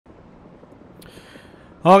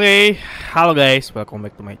Oke, halo guys, welcome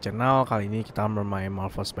back to my channel. Kali ini kita bermain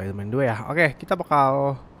Marvel Spider-Man 2 ya. Oke, kita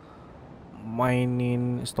bakal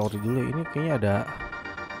mainin story dulu. Ini kayaknya ada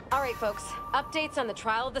Alright folks, updates on the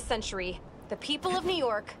trial of the century. The people of New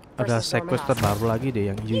York ada versus Norman sequester Osborn. baru lagi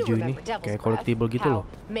deh yang You hijau ini, remember Devil's kayak Breath, collectible gitu how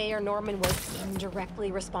loh. Mayor Norman was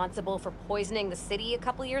indirectly responsible for poisoning the city a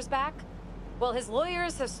couple years back? Well, his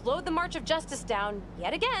lawyers have slowed the march of justice down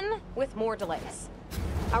yet again with more delays.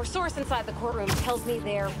 Our source inside the courtroom tells me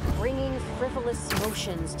they're bringing frivolous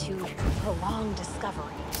motions to prolong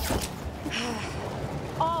discovery.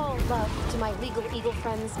 All love to my legal eagle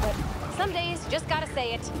friends, but some days just gotta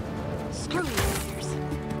say it. Screw you, lawyers.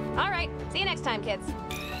 All right, see you next time, kids.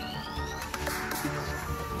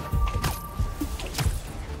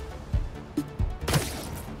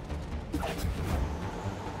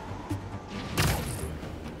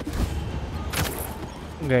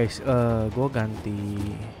 Guys, gue ganti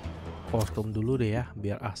kostum dulu deh ya,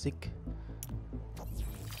 biar asik.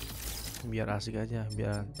 Biar asik aja,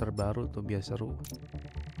 biar terbaru tuh, biar seru.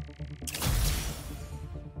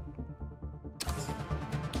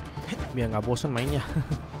 Biar nggak bosen mainnya.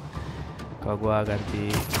 Kalau gue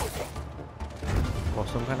ganti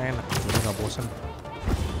kostum kan enak, jadi nggak bosen.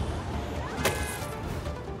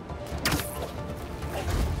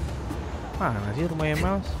 Mana sih rumahnya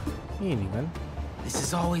Miles? Ini kan. This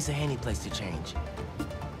is always a handy place to change.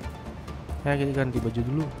 Ya, kita ganti baju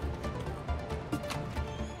dulu.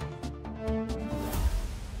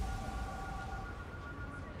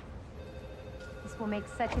 This will make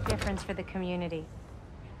such a difference for the community.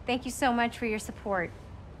 Thank you so much for your support.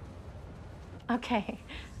 Okay,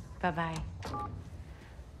 bye-bye.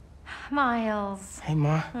 Miles. Hey,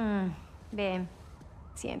 Ma. Ven,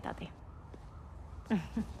 siéntate.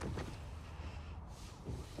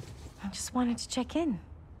 I just wanted to check in.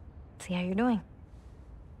 See how you're doing.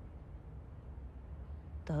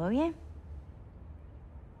 ¿Todo bien?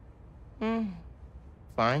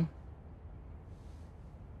 Fine.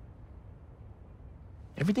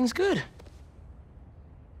 Everything's good.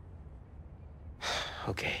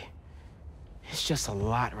 Okay. It's just a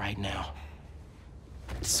lot right now.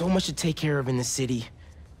 So much to take care of in the city.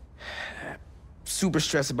 Super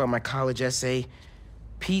stressed about my college essay.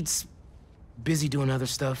 Pete's busy doing other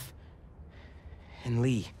stuff. And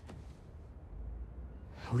Lee.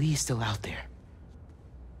 Lee's still out there.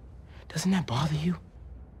 Doesn't that bother you?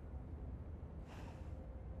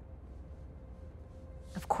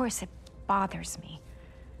 Of course it bothers me.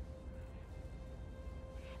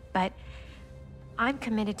 But I'm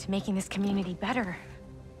committed to making this community better.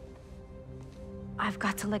 I've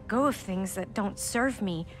got to let go of things that don't serve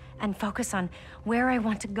me and focus on where I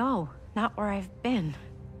want to go, not where I've been.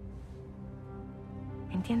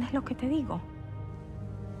 ¿Entiendes lo que te digo?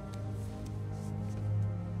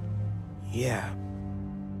 Yeah.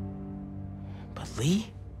 But Lee?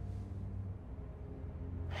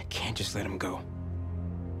 I can't just let him go.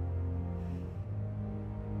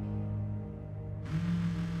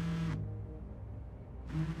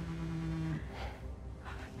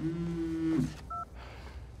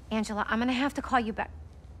 Angela, I'm gonna have to call you back.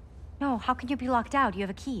 No, how can you be locked out? You have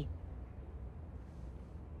a key.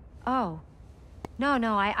 Oh.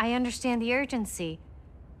 No, I understand the urgency.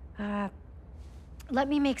 Let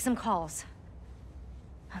me make some calls.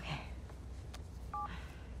 Okay.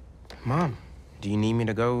 Mom, do you need me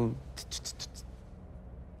to go?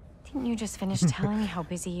 Didn't you just finish telling me how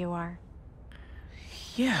busy you are?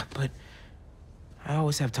 Yeah, but I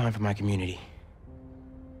always have time for my community.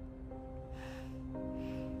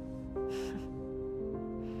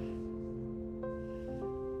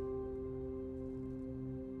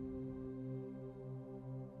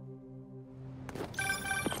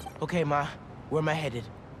 Okay, Ma, where am I headed?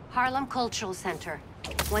 Harlem Cultural Center,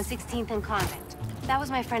 116th and Convent. That was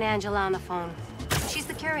my friend Angela on the phone. She's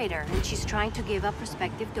the curator, and she's trying to give a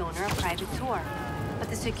prospective donor a private tour. But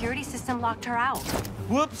the security system locked her out.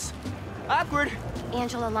 Whoops! Awkward!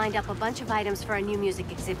 Angela lined up a bunch of items for a new music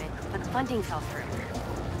exhibit, but funding fell through.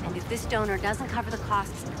 And if this donor doesn't cover the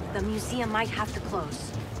costs, the museum might have to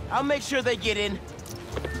close. I'll make sure they get in.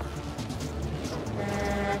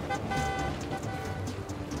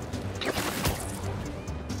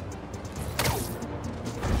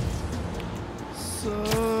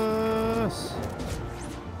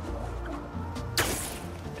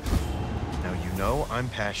 Now, you know I'm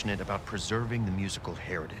passionate about preserving the musical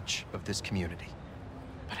heritage of this community.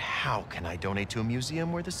 But how can I donate to a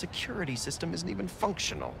museum where the security system isn't even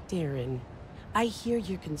functional? Darren, I hear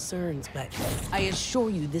your concerns, but I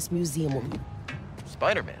assure you this museum will...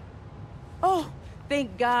 Spider-Man. Oh,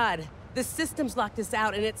 thank God. The system's locked us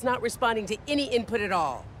out and it's not responding to any input at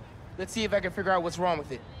all. Let's see if I can figure out what's wrong with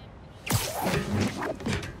it.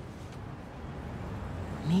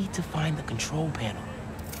 Need to find the control panel.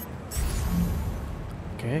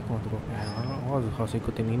 Oke, kontrol panel. Oh, harus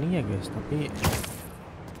ikutin ini ya guys. Tapi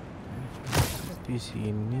di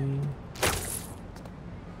sini.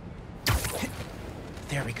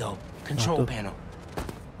 There we go. Control panel.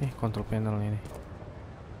 Kontrol panelnya nih.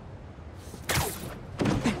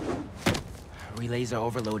 Relays are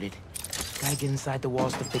overloaded. Gotta get inside the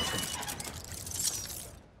walls to fix them.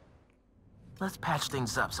 Let's patch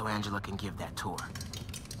things up so Angela can give that tour.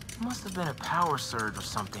 Must have been a power surge or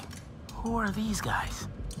something. Who are these guys?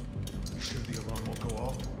 Sure the alarm will go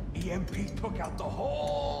off? EMP took out the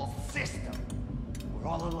whole system. We're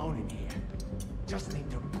all alone in here. Just need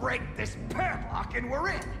to break this padlock and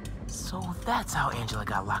we're in. So that's how Angela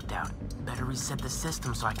got locked out. Better reset the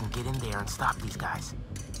system so I can get in there and stop these guys.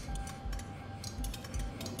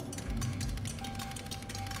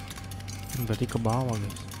 Berarti ke bawah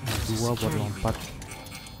guys. Dua buat lompat.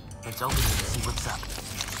 Let's open it and see what's up.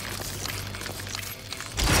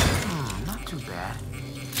 Not too bad.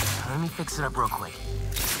 Let me fix it up real quick.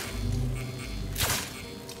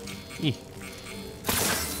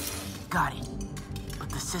 Got it. But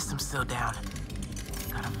the system's still down.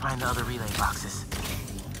 Gotta find the other relay boxes.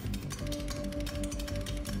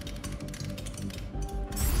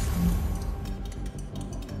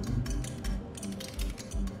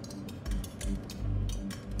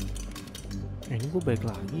 Ini gue balik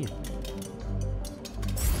lagi ya.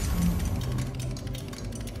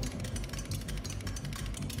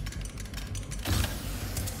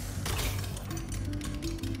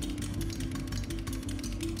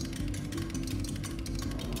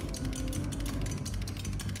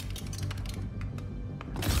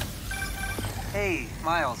 Hey,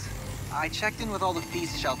 Miles. I checked in with all the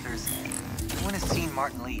feast shelters. No one has seen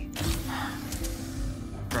Martin Lee.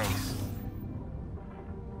 Thanks.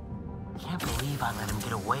 Can't believe I let him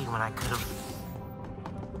get away when I could've...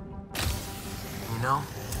 You know?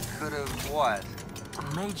 Could've what?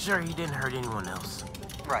 Made sure he didn't hurt anyone else.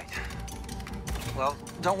 Right. Well,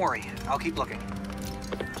 don't worry. I'll keep looking.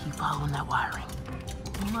 Keep following that wiring.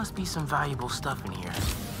 There must be some valuable stuff in here.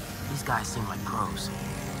 These guys seem like pros.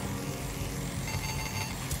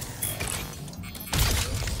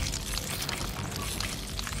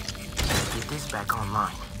 Get this back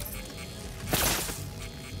online.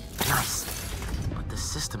 Nice. But the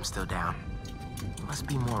system's still down. Must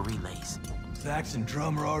be more relays. Sax and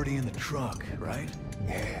drum are already in the truck, right?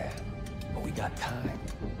 Yeah, but we got time.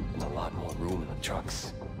 And a lot more room in the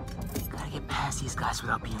trucks. Gotta get past these guys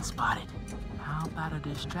without being spotted. How about a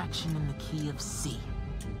distraction in the key of C?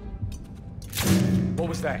 What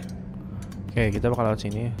was that? Oke, kita bakal lewat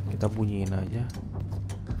sini. Kita bunyiin aja.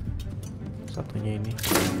 Satunya ini.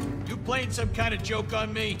 You playing some kind of joke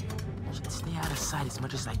on me? Should stay out of sight as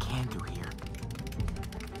much as I can through here.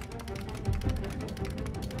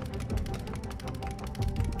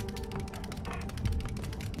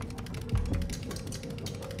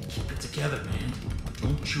 Keep it together, man.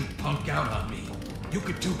 Don't you punk out on me. You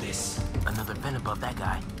could do this. Another vent above that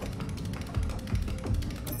guy.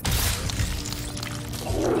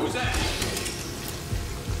 Who's that?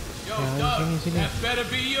 Yo, Doug, that better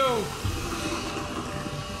be you.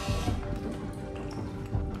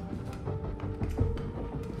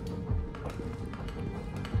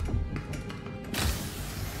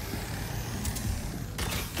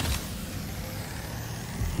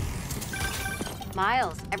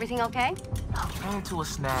 Miles, everything okay? I ran into a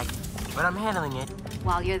snag, but I'm handling it.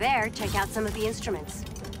 While you're there, check out some of the instruments.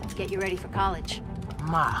 Get you ready for college.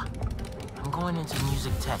 Ma, I'm going into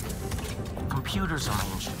music tech. Computers are my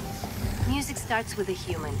instruments. Music starts with a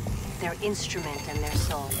human, their instrument and their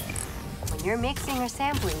soul. When you're mixing or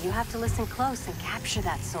sampling, you have to listen close and capture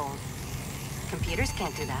that soul. Computers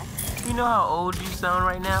can't do that. You know how old you sound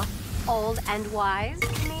right now? Old and wise,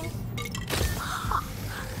 you mean?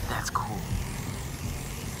 That's cool.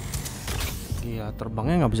 Gila,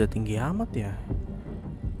 terbangnya nggak bisa tinggi amat ya.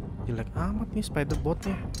 Jelek amat nih spider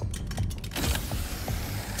botnya.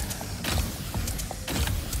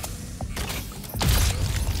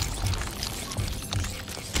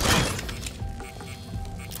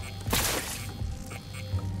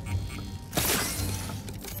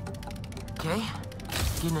 Okay,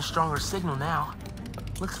 getting a stronger signal now.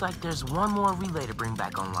 Looks like there's one more relay to bring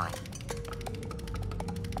back online.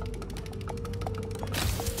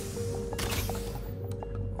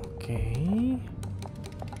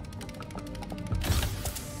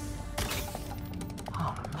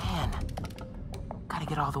 Oh man, gotta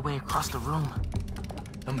get all the way across the room.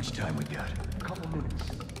 How much time we got? A couple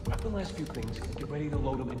minutes. Grab the last few things and get ready to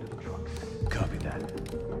load them into the trucks. Copy that.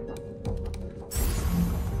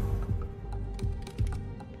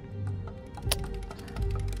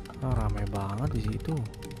 Ramai banget di situ.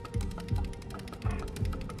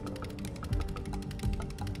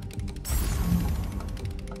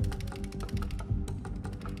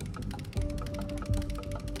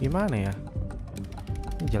 Gimana ya?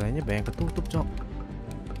 Ini jalannya banyak ketutup, Cok.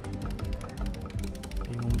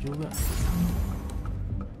 Bingung juga.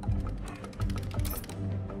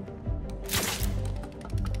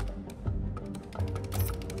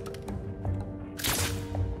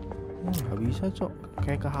 Nggak bisa, Cok.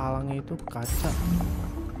 Kayak kehalangnya itu kaca.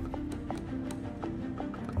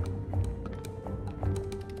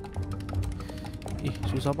 Ih,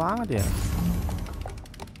 susah banget ya.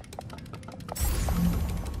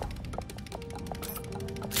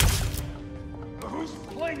 Who's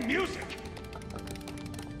playing music?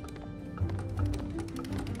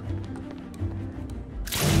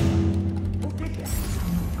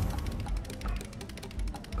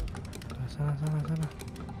 Sana.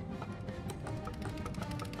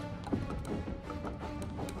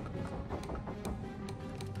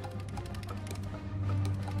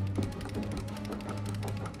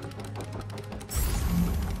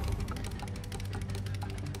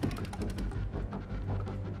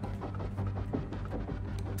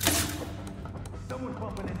 Someone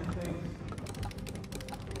bumping into things.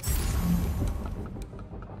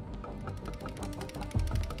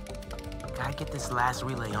 Gotta get this last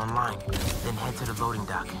relay online, then head to the loading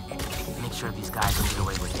dock. Make sure these guys don't get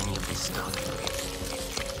away with any of this stuff.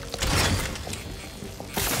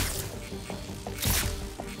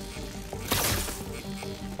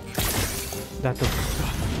 Jatuh.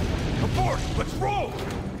 Abort! Let's roll!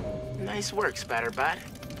 Nice work, Spider-Bot.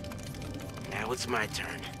 Now it's my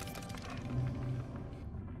turn.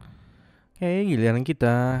 Oke, giliran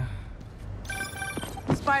kita.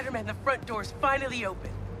 Spider-Man, the front door's finally open.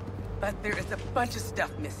 But there is a bunch of stuff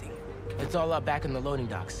missing. It's all up back in the loading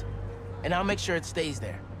docks. And I'll make sure it stays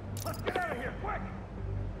there. Let's get out of here, quick!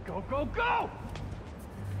 Go, go, go!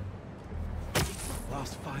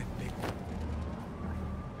 Lost 5 people.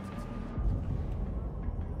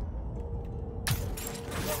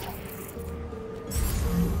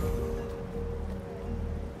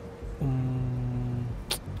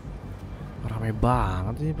 Ramai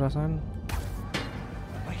banget sih perasaan.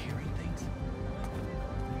 Am I hearing things?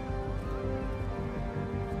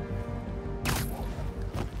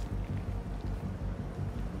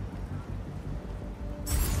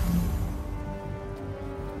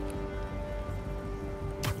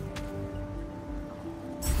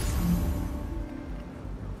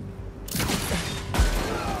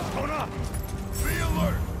 What's going on? Be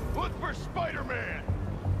alert! Look for Spider-Man!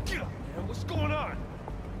 Yeah, what's going on?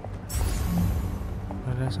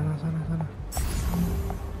 Ada sana.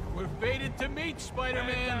 We're fated to meet,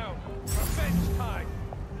 Spider-Man. Revenge time.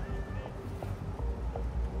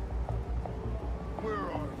 Where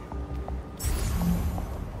are you?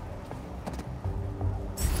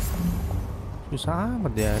 Susah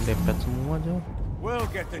amat ya, dempet semua jauh. We'll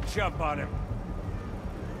get the jump on him.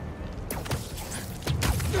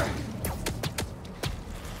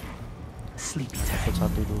 Sleepy time.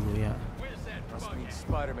 Satu dulu ya. Must mean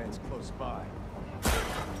Spider-Man's close by.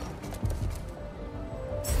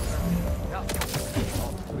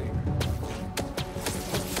 All clear.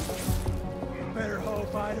 Better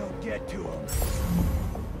hope I don't get to him.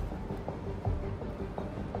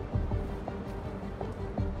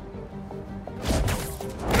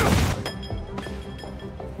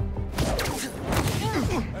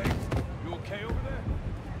 Hey, you okay over there?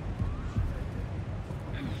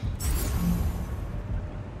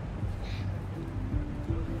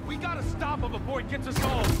 We gotta stop him before he gets us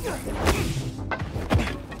all.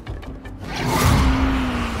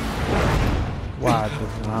 Waduh,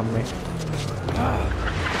 rame.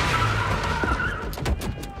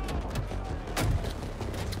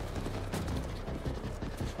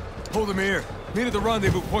 Hold him here. Meet at the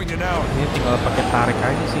rendezvous point in an hour. Ini tinggal pakai tarik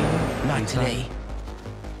aja sih. Not Bisa. today.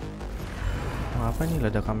 Oh, apa nih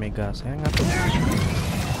ledakan mega? Saya nggak tahu.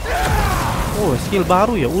 Oh, skill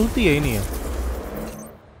baru ya, ulti ya ini ya.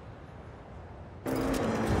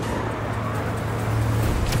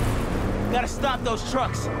 Gotta stop those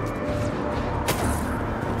trucks.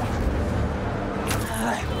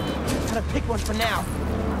 Gotta pick one for now.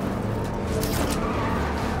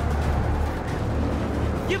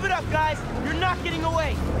 Give it up, guys. You're not getting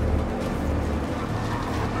away.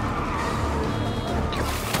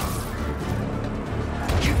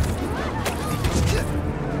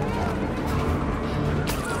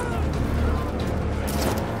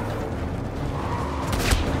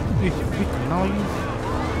 Wih, kenal ini.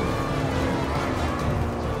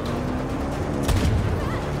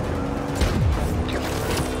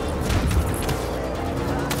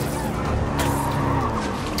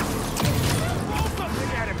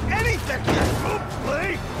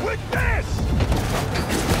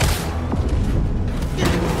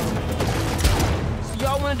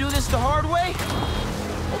 do this the hard way?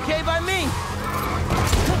 Okay by me.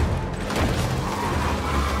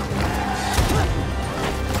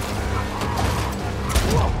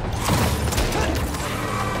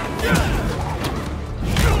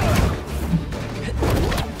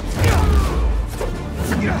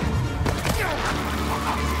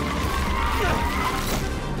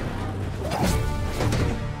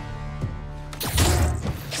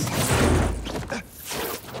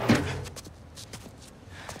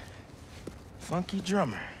 Funky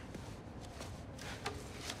drummer.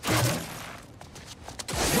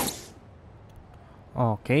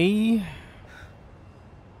 Oke.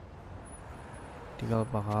 Tinggal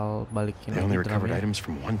bakal balikin They only lagi recovered drumnya. items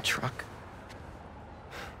from one truck?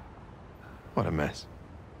 What a mess.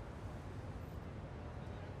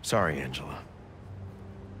 Sorry, Angela.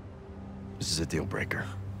 This is a deal breaker.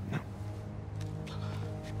 No.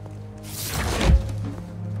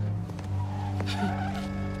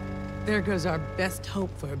 There goes our best hope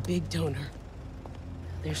for a big donor.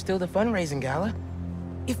 There's still the fundraising gala.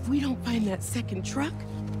 If we don't find that second truck,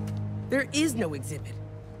 there is no exhibit.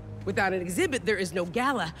 Without an exhibit, there is no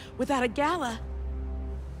gala. Without a gala,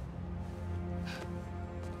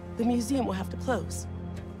 the museum will have to close.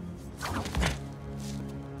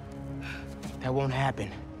 That won't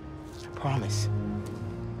happen. I promise.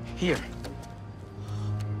 Here.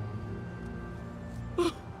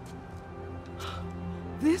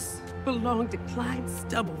 This belonged to Clyde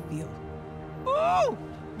Stubblefield. Oh,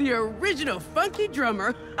 the original funky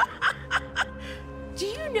drummer. Do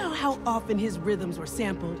you know how often his rhythms were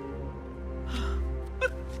sampled?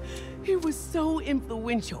 He was so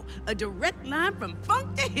influential, a direct line from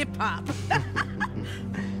funk to hip-hop.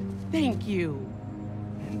 Thank you.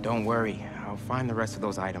 And don't worry, I'll find the rest of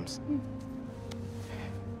those items.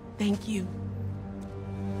 Thank you.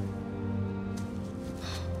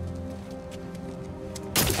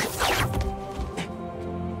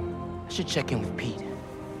 I should check in with Pete.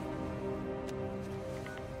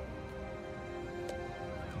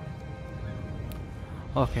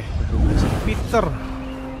 Oke, berhubung sama Peter.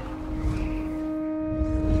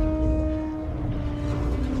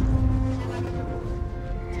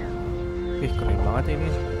 Ih, keren banget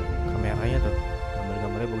ini kameranya tuh.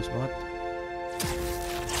 Gambar-gambarnya bagus banget.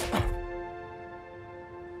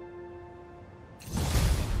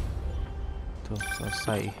 Tuh,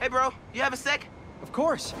 selesai. Hey bro, you have a sec? Of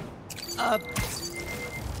course.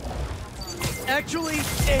 Actually,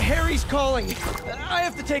 Harry's calling. I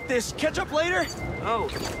have to take this. Catch up later? Oh,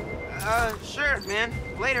 sure, man.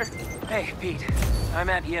 Later. Hey, Pete. I'm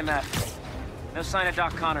at EMF. No sign of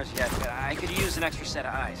Doc Connors yet. I could use an extra set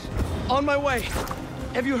of eyes. On my way.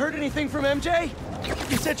 Have you heard anything from MJ?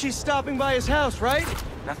 You said she's stopping by his house, right?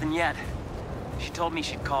 Nothing yet. She told me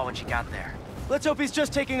she'd call when she got there. Let's hope he's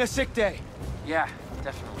just taking a sick day. Yeah,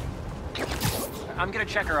 definitely. I'm gonna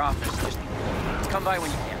check her office. Just come by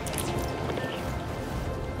when you can.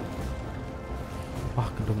 Wah,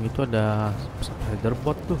 gedung itu ada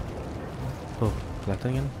spiderbot tuh. Tuh,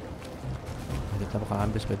 kelihatan kan? Nah, kita bakal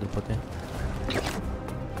ambil spiderbotnya.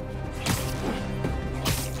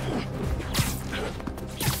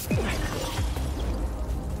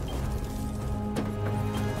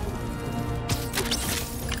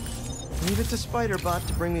 Leave it to Spiderbot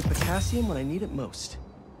to bring me potassium when I need it most.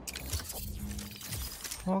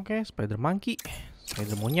 Oke, spider monkey,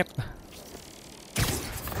 spider monyet.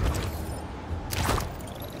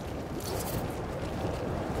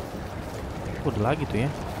 Udah lagi tuh ya.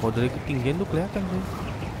 Kalau dari ketinggian tuh kelihatan sih.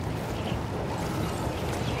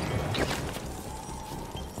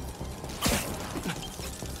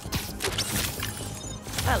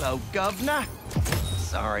 Hello, Governor.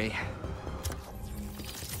 Sorry.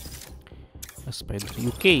 Spider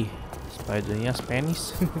UK, spidernya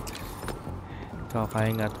Spanish. Kalau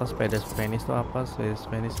kalian nggak tahu spider Spanish itu apa, spider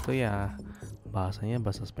Spanish itu ya bahasanya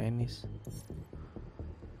bahasa Spanish.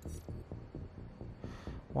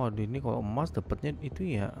 Waduh, ini kalau emas dapatnya itu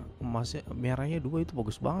ya emasnya merahnya 2 itu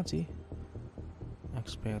bagus banget sih.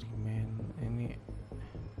 Eksperimen ini.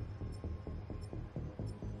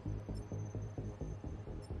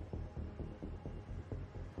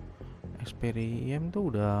 Eksperimen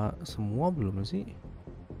tuh udah semua belum sih?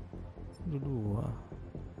 Udah 2.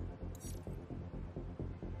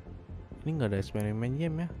 Ini nggak ada eksperimen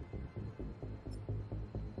jam ya.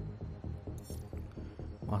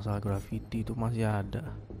 Masalah graffiti itu masih ada.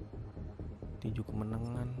 Tinju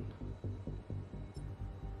kemenangan.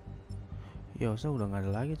 Ya usah udah nggak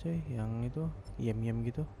ada lagi coy. Yang itu yem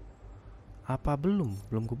gitu. Apa belum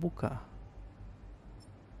kebuka?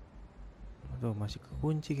 Tuh masih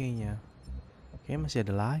kekunci kayaknya. Kayaknya masih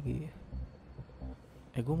ada lagi.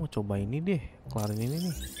 Gue mau coba ini deh, kelarin ini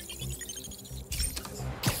nih.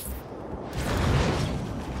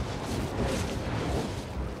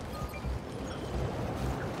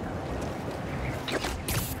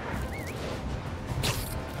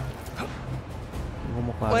 Gue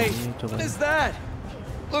mau kelarin Wait, ini, coba. what is that?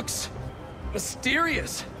 Looks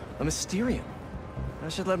mysterious. A Mysterium.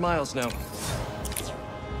 I should let Miles know.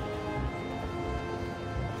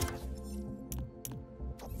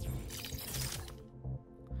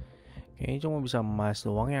 Kayaknya cuma bisa Miles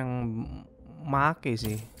doang yang make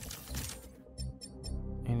sih.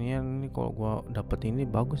 Ini kalau gua dapet ini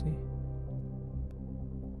bagus nih.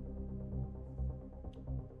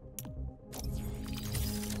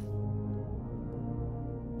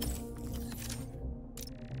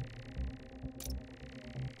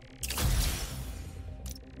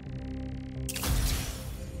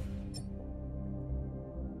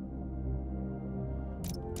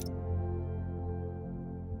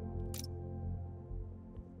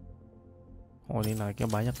 Oh, ini naiknya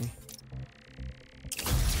banyak nih.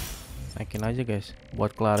 Naikin aja guys,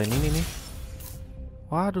 buat kelarin ini nih.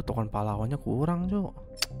 Waduh, token pahlawannya kurang, Cuk.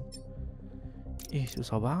 Ih,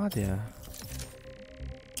 susah banget ya.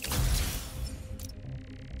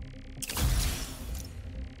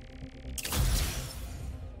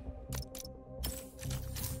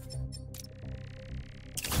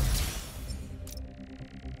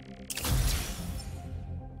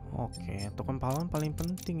 Oke, token pahlawan paling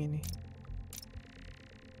penting ini.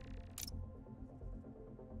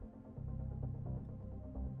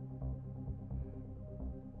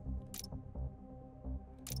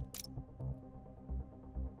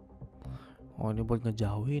 Oh, ini buat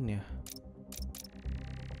ngejauhin ya.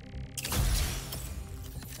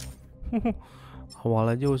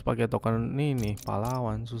 Awal aja harus pakai token ini nih,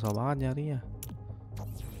 pahlawan, susah banget nyarinya.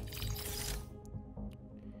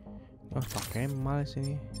 Oh, pakai Miles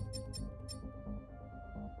ini.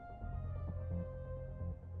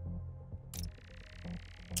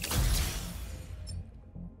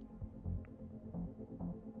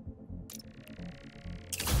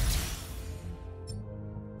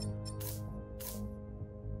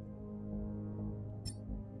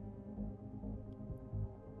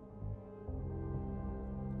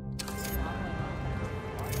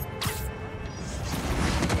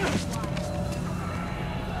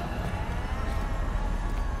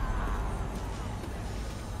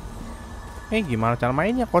 Gimana cara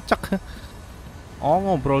mainnya? Kocak. Oh,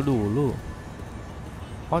 ngobrol dulu.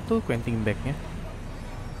 Oh, tuh quenting back-nya.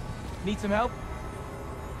 Need some help?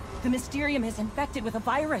 The Mysterium is infected with a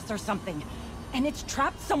virus or something, and it's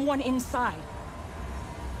trapped someone inside.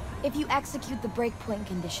 If you execute the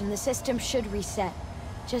breakpoint condition, the system should reset.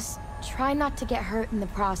 Just try not to get hurt in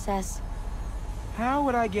the process. How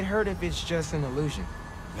would I get hurt if it's just an illusion?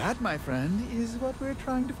 That, my friend, is what we're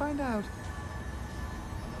trying to find out.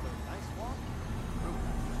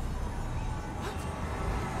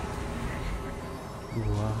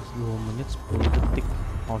 2 menit 10 detik.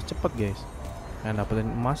 Oh, cepet guys. Yang dapetin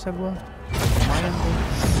emasnya gua. Lumayan tuh.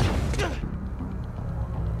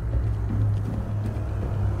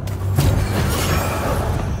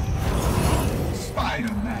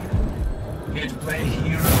 Spider-Man. Here to play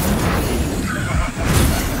hero.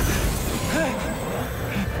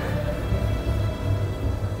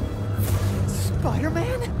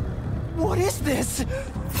 Spider-Man? What is this?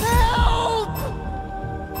 Help!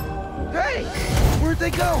 Hey! Where'd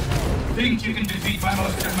they go? Think you can defeat my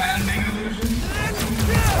most demanding illusion?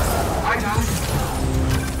 I doubt it.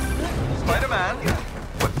 Spider-Man,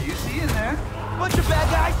 what do you see in there? Bunch of bad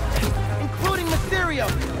guys, including Mysterio.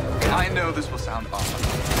 I know this will sound odd,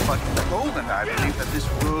 but Cole and I believe that this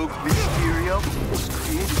rogue Mysterio was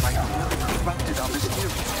created by another corrupted on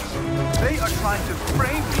Mysterio. They are trying to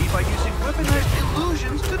frame me by using weaponized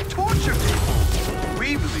illusions to torture people.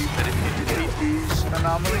 We believe that if you defeat these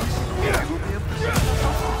anomalies, you will be able to save the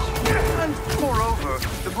hostage. And moreover,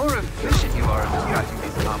 the more efficient you are at distracting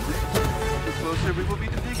these anomalies, the closer we will be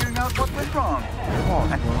to figuring out what went wrong. And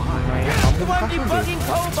why. You want to debugging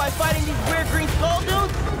code by fighting these weird green skull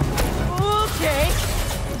dudes? Okay.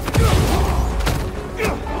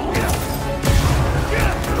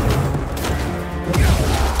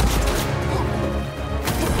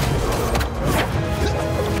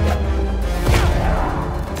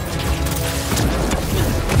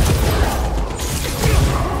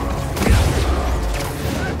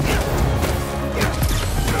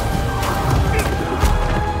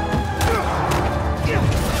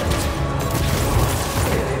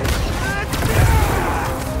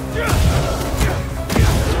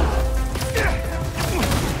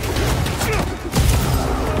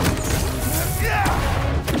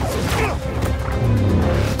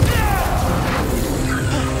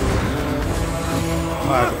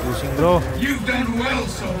 bro. You've done well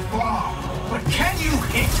so far, but can you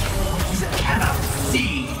hit what you cannot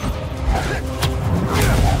see?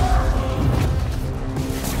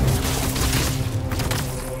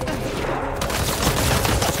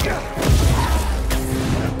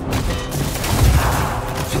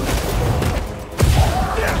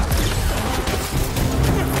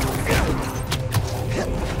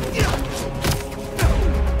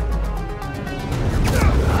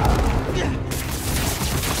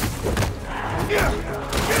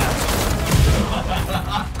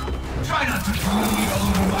 Try not to brood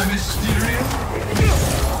over my mysterious.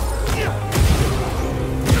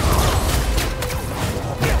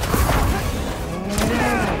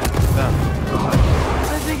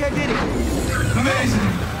 I think I did it.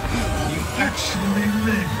 Amazing. You actually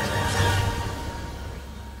lived.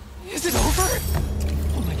 Is it over?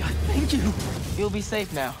 Oh my god, thank you. You'll be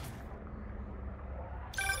safe now.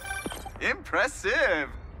 Impressive!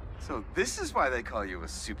 So this is why they call you a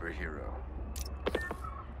superhero.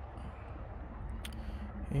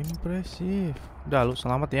 Impresif. Udah lu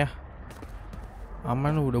selamat ya.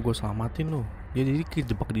 Aman lu, udah gue selamatin lu. Dia jadi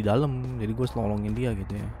kejebak di dalam, jadi gue nolongin dia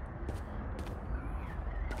gitu ya.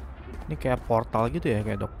 Ini kayak portal gitu ya,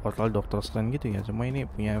 kayak portal Doctor Strange gitu ya. Cuma ini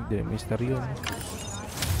punya Mysterium.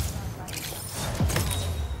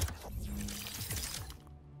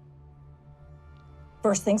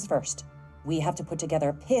 First things first. We have to put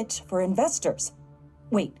together a pitch for investors.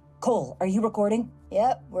 Wait, Cole, are you recording?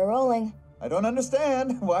 Yep, we're rolling. I don't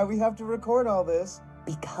understand why we have to record all this.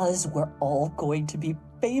 Because we're all going to be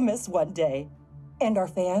famous one day. And our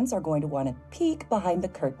fans are going to want to peek behind the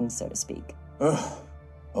curtain, so to speak.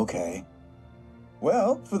 Okay.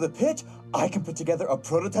 Well, for the pitch, I can put together a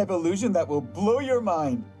prototype illusion that will blow your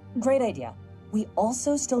mind. Great idea. We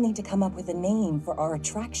also still need to come up with a name for our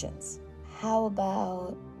attractions. How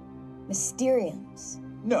about Mysteriums?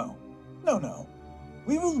 No.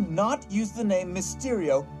 We will not use the name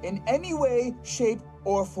Mysterio in any way, shape,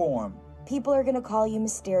 or form. People are gonna call you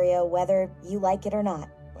Mysterio whether you like it or not.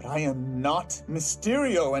 But I am not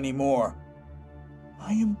Mysterio anymore.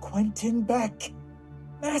 I am Quentin Beck,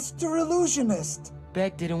 Master Illusionist.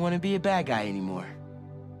 Beck didn't want to be a bad guy anymore.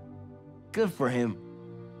 Good for him.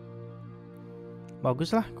 Bagus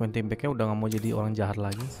lah, Quentin Beck-nya udah gak mau jadi orang jahat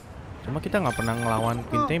lagi. Cuma kita nggak pernah ngelawan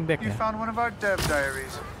Quentin Beck ya. You found one of our dev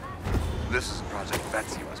diaries. This is a project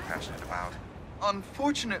Betsy was passionate about.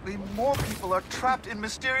 Unfortunately, more people are trapped in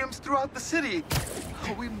Mysteriums throughout the city.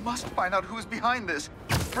 Oh, we must find out who's behind this.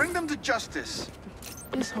 Bring them to justice.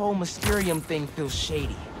 This whole Mysterium thing feels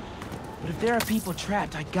shady. But if there are people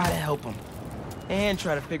trapped, I gotta help them. And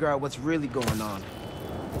try to figure out what's really going on.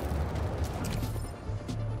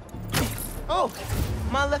 Oh,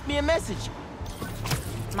 Ma left me a message.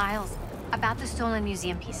 Miles, about the stolen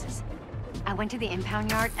museum pieces. I went to the impound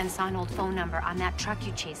yard and saw an old phone number on that truck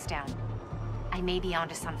you chased down. I may be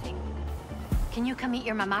onto something. Can you come meet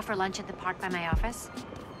your mama for lunch at the park by my office?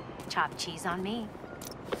 Chopped cheese on me.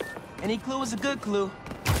 Any clue is a good clue.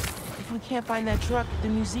 If we can't find that truck, the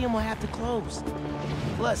museum will have to close.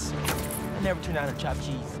 Plus, I never turn out a chopped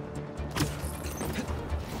cheese.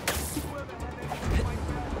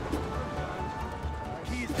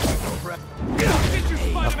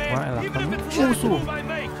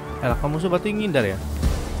 Elakkan musuh berarti ngindar ya.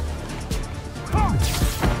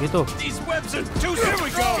 Gitu.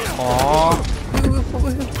 Oh.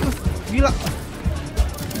 Gila.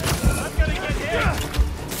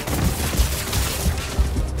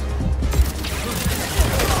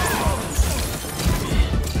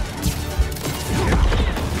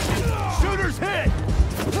 Shooters hit.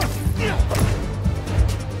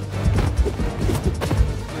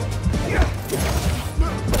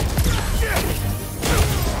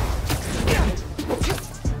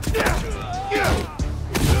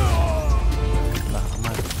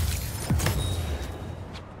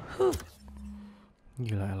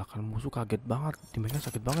 Gila, elakan musuh kaget banget. Dimana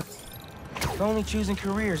sakit banget. If only choosing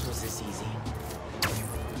careers was this easy.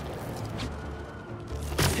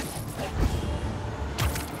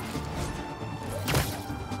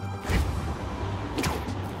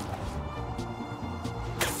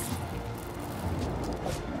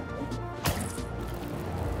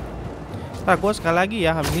 Nah, gue sekali lagi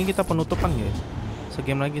ya, habis ini kita penutupan guys.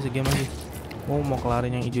 Segame lagi. Mau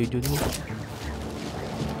kelarin yang hijau-hijau dulu.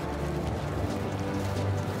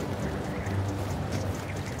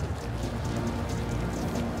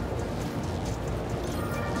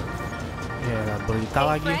 Berita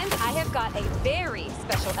lagi. Friends, I have got a very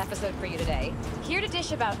special episode for you today. Here to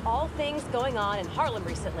dish about all things going on in Harlem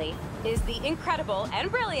recently is the incredible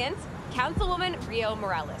and brilliant Councilwoman Rio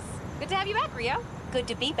Morales. Good to have you back, Rio. Good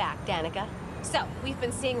to be back, Danica. So, we've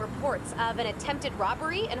been seeing reports of an attempted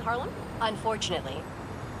robbery in Harlem? Unfortunately.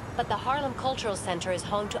 But the Harlem Cultural Center is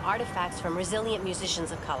home to artifacts from resilient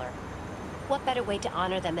musicians of color. What better way to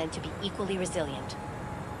honor them than to be equally resilient?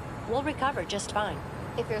 We'll recover just fine.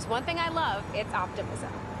 If there's one thing I love, it's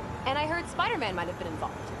optimism. And I heard Spider-Man might have been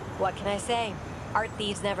involved. What can I say? Art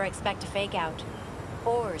thieves never expect a fake out.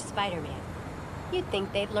 Or Spider-Man. You'd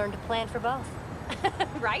think they'd learn to plan for both.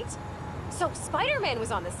 Right? So Spider-Man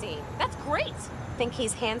was on the scene. That's great. Think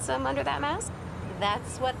he's handsome under that mask?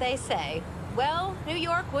 That's what they say. Well, New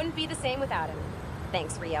York wouldn't be the same without him.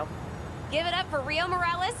 Thanks, Rio. Give it up for Rio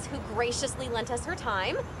Morales, who graciously lent us her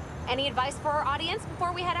time. Any advice for our audience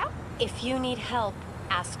before we head out? If you need help,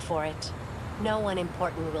 ask for it. No one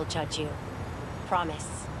important will judge you. Promise.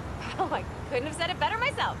 Oh, I couldn't have said it better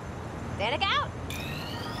myself. Danica out.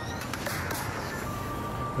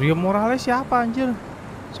 Rio Morales siapa anjir?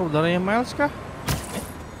 Saudaranya Miles kah?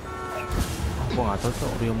 Gua nggak tahu tuh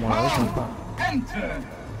Rio Morales siapa.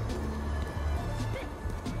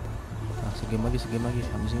 Nah, segame lagi,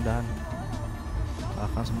 habis ini udahan.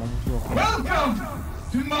 Kalahkan semua musuh. Okay. Welcome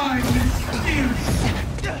to my mysterious.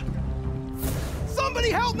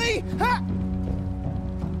 Somebody help me! Ha!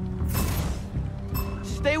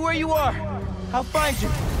 Stay where you are. I'll find you.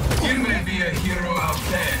 You may be a hero out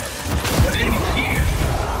there, but in here,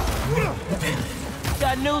 you're a villain.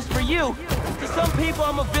 Got news for you. To some people,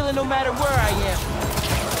 I'm a villain no matter where I am.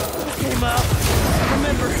 Okay, Miles.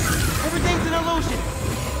 Remember, everything's an illusion.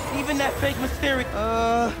 Even that fake Mysterio.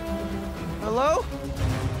 Hello?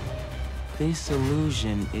 This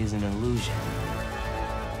illusion is an illusion.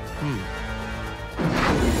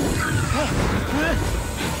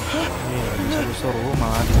 Disuruh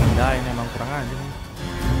malah dipindahin, emang kurang aja nih.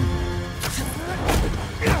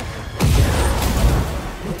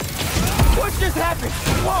 What just happened?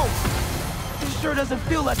 Whoa! This sure doesn't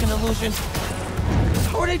feel like an illusion.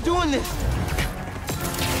 How are they doing this?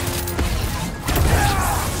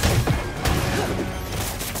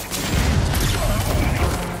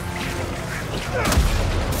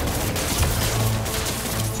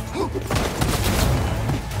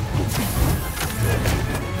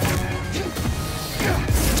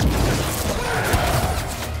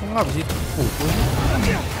 Nggak bisa dipukul.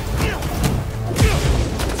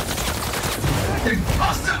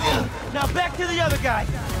 Impossible! Now back to the other guy.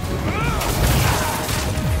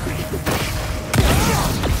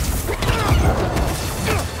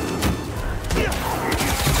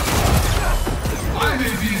 I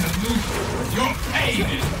may be an illusion, but your pain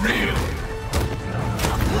is real.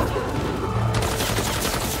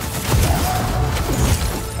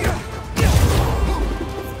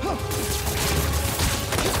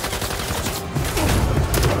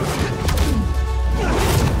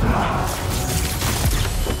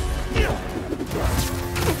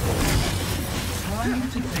 Time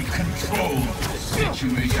to take control of the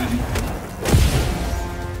situation.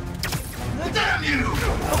 Damn you!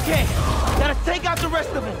 Okay, gotta take out the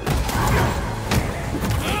rest of them.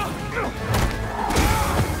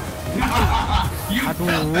 You felt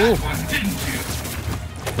that one, didn't you?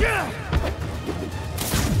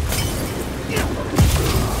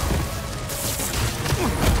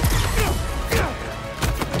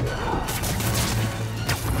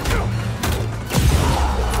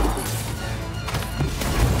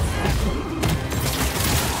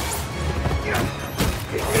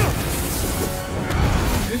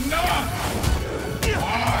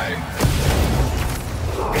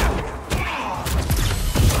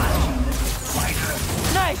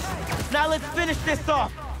 Nice! Now let's finish this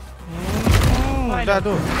off. Udah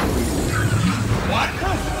tuh. What?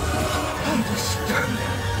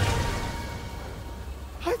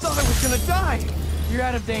 I thought I was gonna die. You're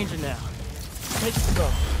out of danger now. Let's go.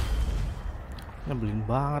 Nyebelin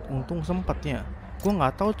banget, untung sempatnya. Gua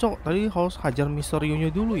nggak tahu cok, tadi harus hajar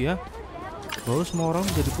Misterionya dulu ya. Baru semua orang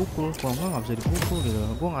bisa dipukul, kalau nggak bisa dipukul gitu.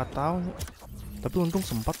 Gua nggak tahu, tapi untung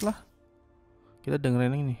sempat lah. Kita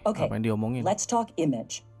dengerin ini, Okay, apa yang diomongin. let's talk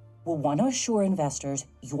image. We'll want to assure investors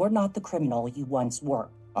you're not the criminal you once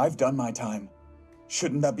were. I've done my time.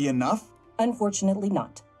 Shouldn't that be enough? Unfortunately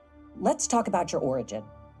not. Let's talk about your origin.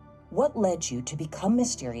 What led you to become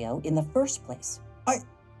Mysterio in the first place?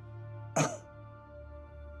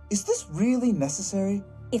 Is this really necessary?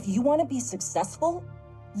 If you want to be successful,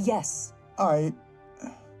 yes. I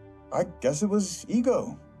guess it was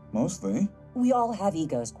ego, mostly. We all have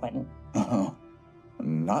egos, Quentin.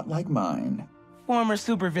 Not like mine. Former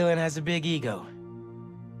supervillain has a big ego.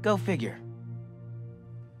 Go figure.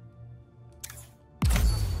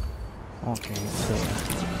 Oke, gitu ya.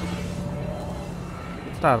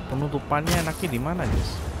 Ntar penutupannya enaknya di mana,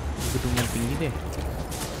 guys? Gedung yang tinggi deh.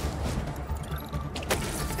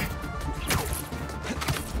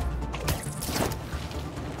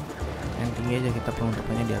 tinggi aja, kita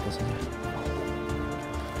penutupannya di atas aja.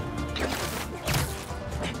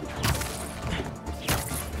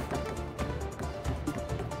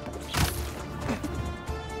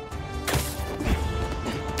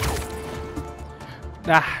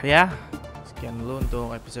 Dah ya, sekian dulu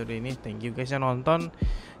untuk episode ini. Thank you guys yang nonton.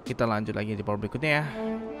 Kita lanjut lagi di part berikutnya ya.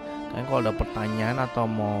 Kalian kalau ada pertanyaan atau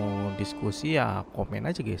mau diskusi ya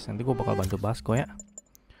komen aja guys. Nanti gue bakal bantu bahas kok ya.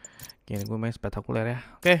 Oke, gue main spektakuler ya.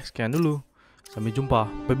 Oke, sekian dulu. Sampai jumpa.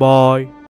 Bye bye.